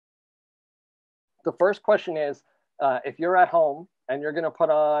The first question is, if you're at home and you're going to put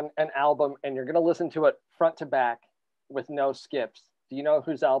on an album and you're going to listen to it front to back with no skips, do you know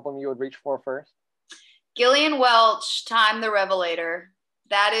whose album you would reach for first? Gillian Welch, Time the Revelator.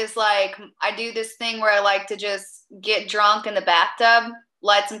 That is like, I do this thing where I like to just get drunk in the bathtub,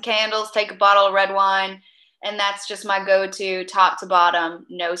 light some candles, take a bottle of red wine, and that's just my go-to, top to bottom,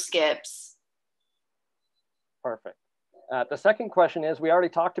 no skips. Perfect. The second question is, we already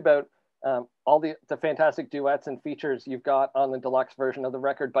talked about all the fantastic duets and features you've got on the deluxe version of the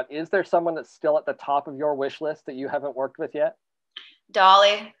record, but is there someone that's still at the top of your wish list that you haven't worked with yet?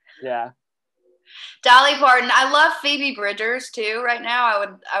 Dolly. Yeah. Dolly Parton. I love Phoebe Bridgers too right now.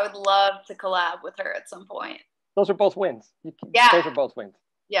 I would love to collab with her at some point. Those are both wins. Yeah. Those are both wins.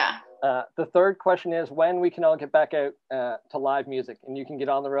 Yeah. The third question is, when we can all get back out to live music and you can get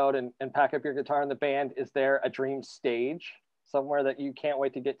on the road and pack up your guitar and the band, is there a dream stage somewhere that you can't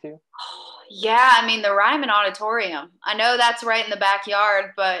wait to get to? Yeah, I mean, the Ryman Auditorium. I know that's right in the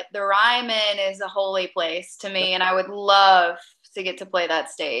backyard, but the Ryman is a holy place to me, and I would love to get to play that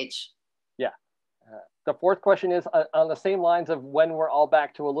stage. Yeah. The fourth question is on the same lines of when we're all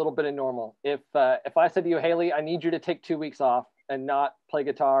back to a little bit of normal. If I said to you, Hailey, I need you to take 2 weeks off and not play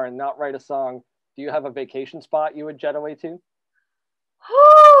guitar and not write a song, do you have a vacation spot you would jet away to?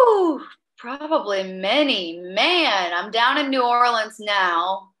 Whew, probably many. Man, I'm down in New Orleans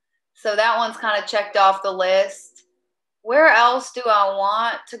now, so that one's kind of checked off the list. Where else do I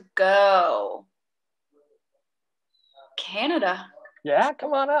want to go? Canada. Yeah,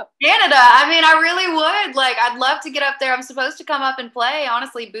 come on up. Canada. I mean, I really would. Like, I'd love to get up there. I'm supposed to come up and play,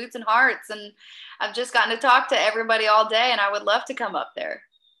 honestly, Boots and Hearts. And I've just gotten to talk to everybody all day, and I would love to come up there.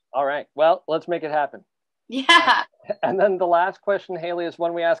 All right. Well, let's make it happen. Yeah. And then the last question, Hailey, is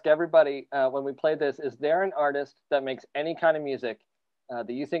one we ask everybody when we play this. Is there an artist that makes any kind of music that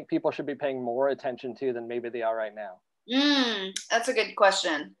you think people should be paying more attention to than maybe they are right now? That's a good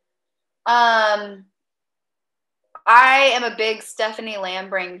question. I am a big Stephanie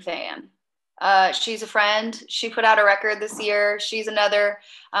Lambring fan. She's a friend. She put out a record this year. She's another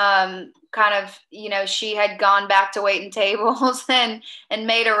kind of, she had gone back to waiting tables and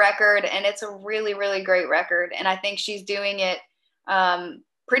made a record, and it's a really, really great record. And I think she's doing it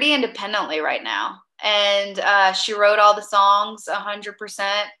pretty independently right now. And she wrote all the songs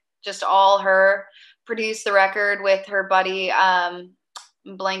 100%, just all her, produced the record with her buddy. I'm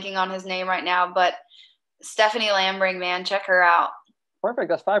blanking on his name right now, but Stephanie Lambring, man, check her out. Perfect.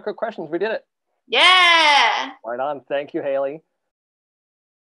 That's 5 quick questions. We did it. Yeah. Right on. Thank you, Hailey.